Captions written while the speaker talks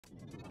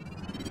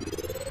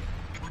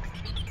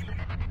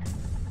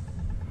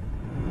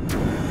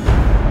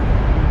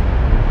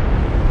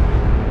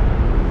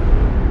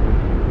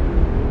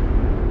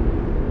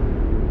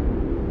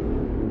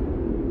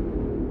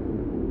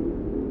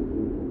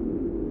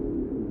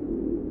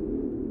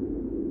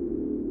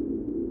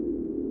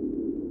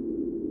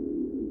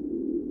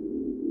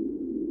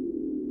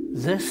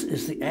This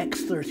is the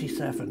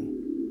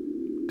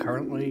X37,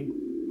 currently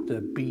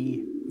the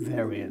B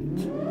variant.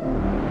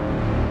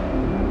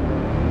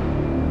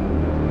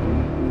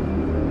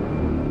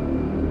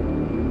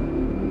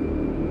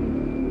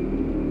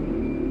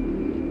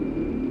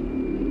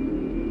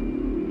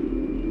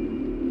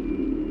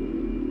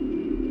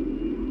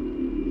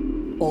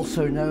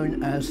 Also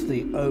known as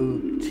the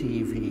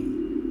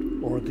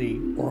OTV, or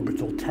the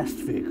Orbital Test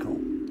Vehicle.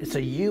 It's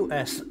a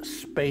US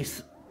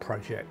space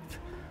project,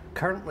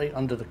 currently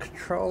under the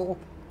control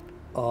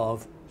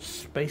of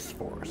Space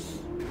Force.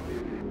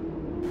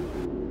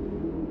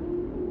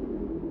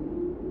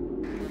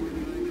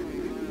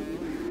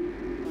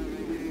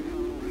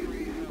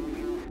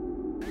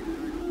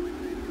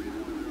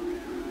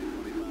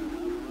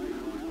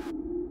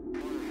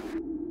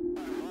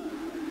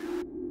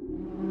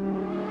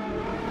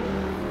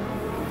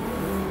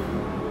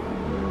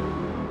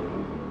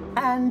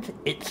 And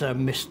it's a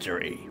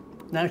mystery.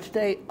 Now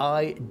today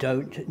I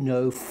don't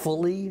know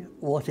fully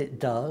what it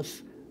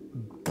does,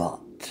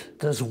 but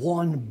there's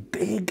one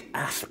big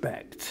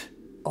aspect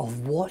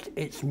of what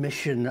its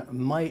mission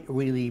might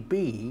really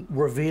be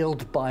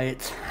revealed by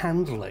its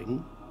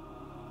handling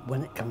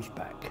when it comes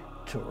back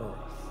to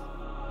Earth.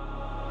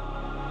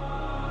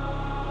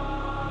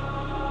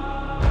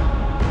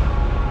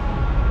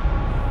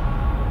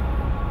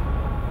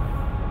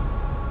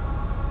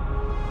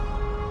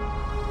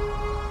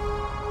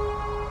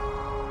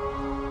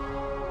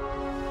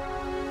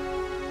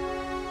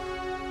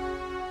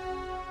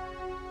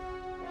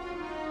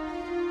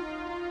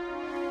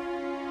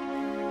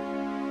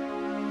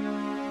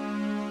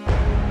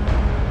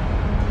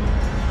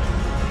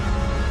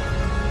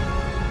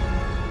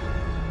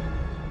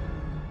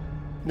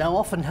 Now,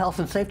 often health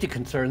and safety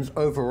concerns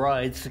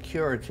override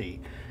security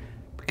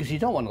because you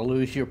don't want to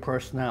lose your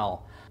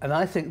personnel. And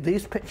I think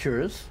these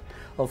pictures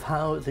of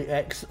how the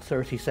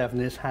X37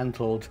 is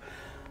handled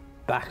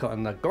back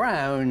on the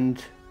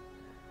ground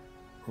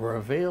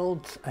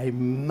revealed a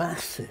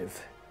massive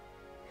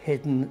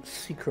hidden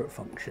secret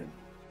function.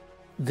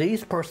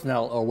 These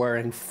personnel are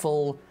wearing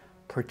full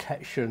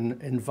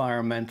protection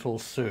environmental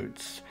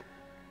suits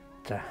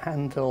to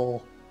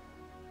handle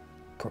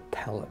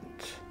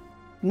propellant.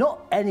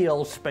 Not any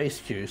old space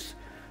juice,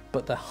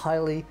 but the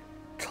highly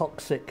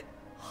toxic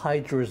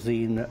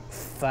hydrazine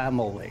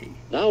family.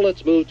 Now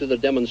let's move to the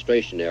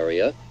demonstration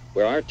area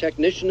where our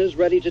technician is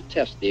ready to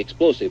test the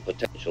explosive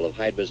potential of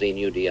hydrazine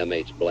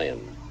UDMH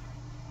blend.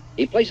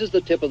 He places the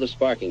tip of the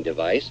sparking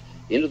device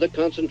into the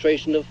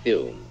concentration of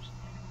fumes.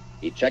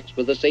 He checks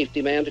with the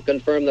safety man to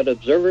confirm that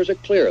observers are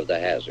clear of the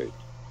hazard.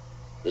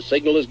 The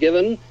signal is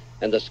given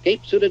and the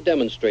scape-suited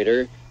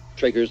demonstrator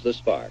triggers the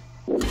spark.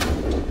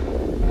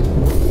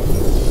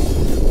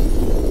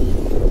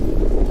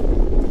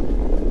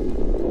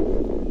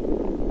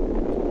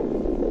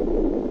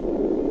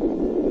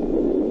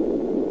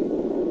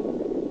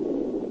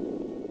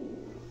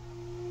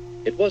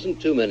 It wasn't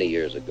too many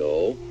years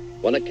ago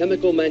when a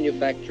chemical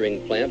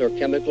manufacturing plant or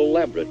chemical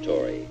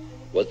laboratory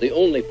was the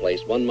only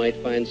place one might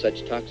find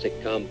such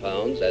toxic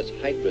compounds as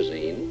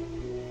hydrazine,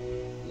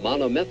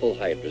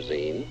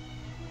 monomethylhydrazine,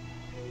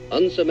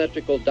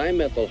 unsymmetrical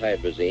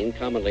dimethylhydrazine,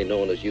 commonly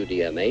known as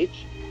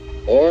UDMH,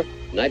 or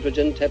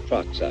nitrogen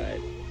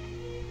tetroxide.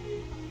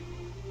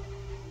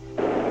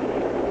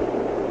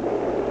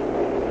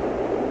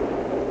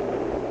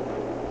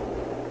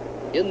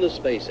 In the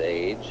space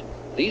age,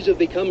 these have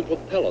become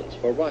propellants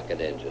for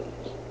rocket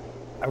engines.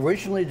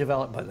 Originally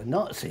developed by the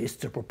Nazis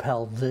to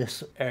propel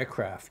this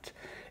aircraft,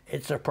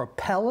 it's a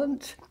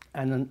propellant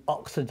and an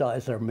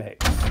oxidizer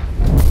mix.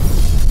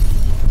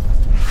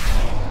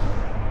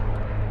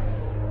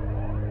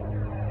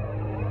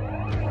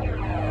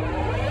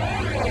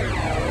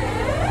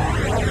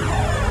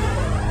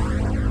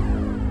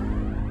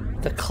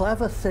 The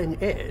clever thing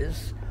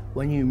is,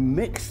 when you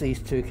mix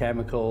these two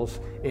chemicals,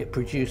 it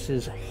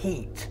produces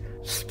heat,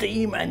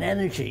 steam and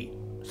energy,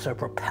 so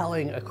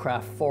propelling a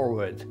craft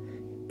forward.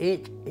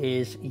 It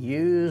is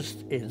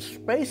used in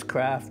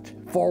spacecraft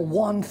for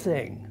one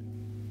thing: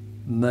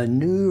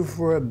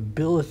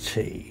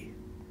 maneuverability.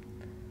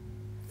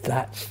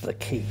 That's the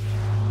key.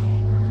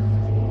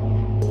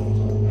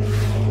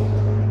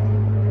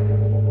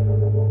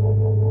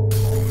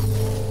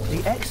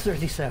 The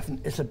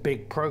X37 is a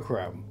big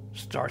program,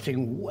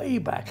 starting way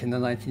back in the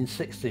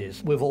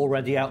 1960s. We've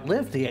already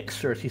outlived the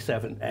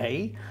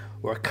X37A.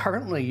 We're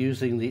currently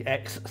using the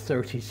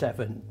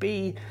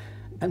X37b,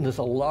 and there's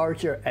a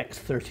larger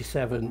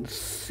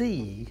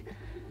X37C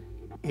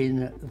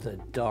in the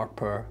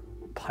DARPA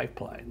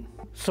pipeline.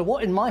 So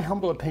what, in my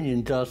humble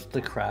opinion, does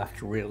the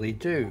craft really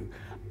do?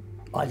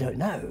 I don't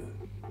know,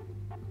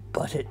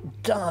 but it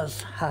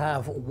does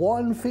have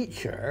one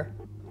feature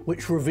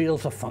which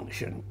reveals a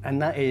function,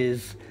 and that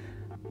is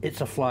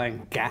it's a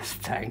flying gas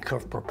tank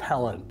of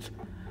propellant,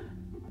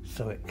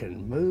 so it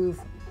can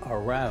move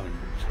around.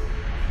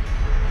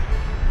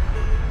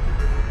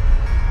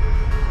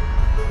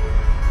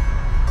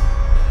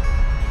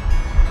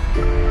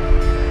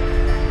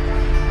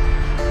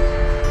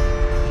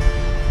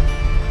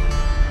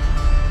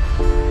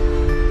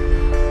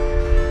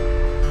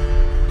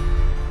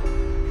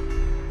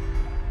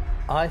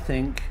 I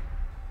think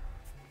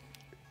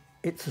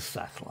it's a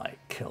satellite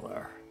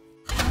killer.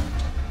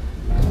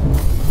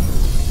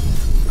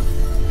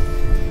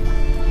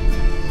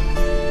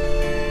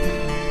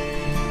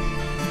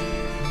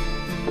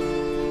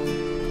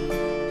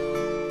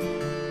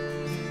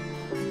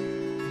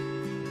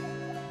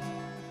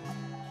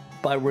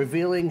 By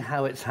revealing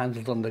how it's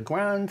handled on the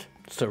ground,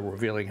 so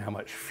revealing how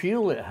much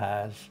fuel it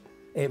has,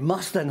 it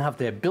must then have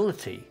the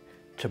ability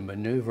to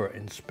maneuver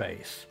in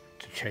space,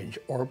 to change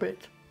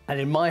orbit, and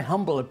in my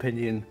humble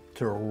opinion,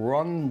 to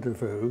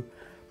rendezvous,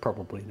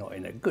 probably not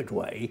in a good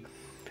way,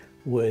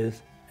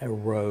 with a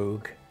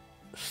rogue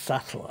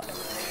satellite.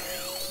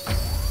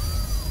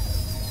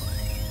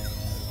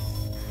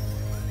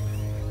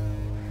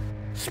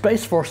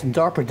 Space Force and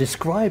DARPA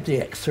described the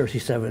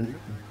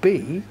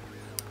X37b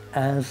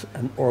as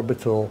an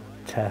orbital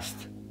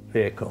test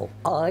vehicle.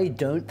 I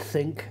don't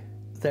think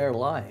they're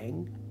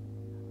lying.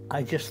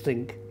 I just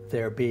think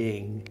they're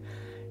being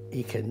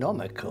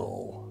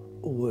economical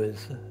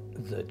with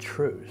the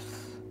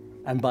truth.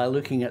 And by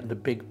looking at the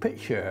big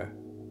picture,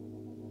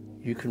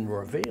 you can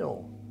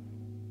reveal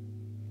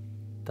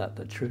that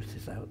the truth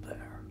is out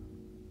there.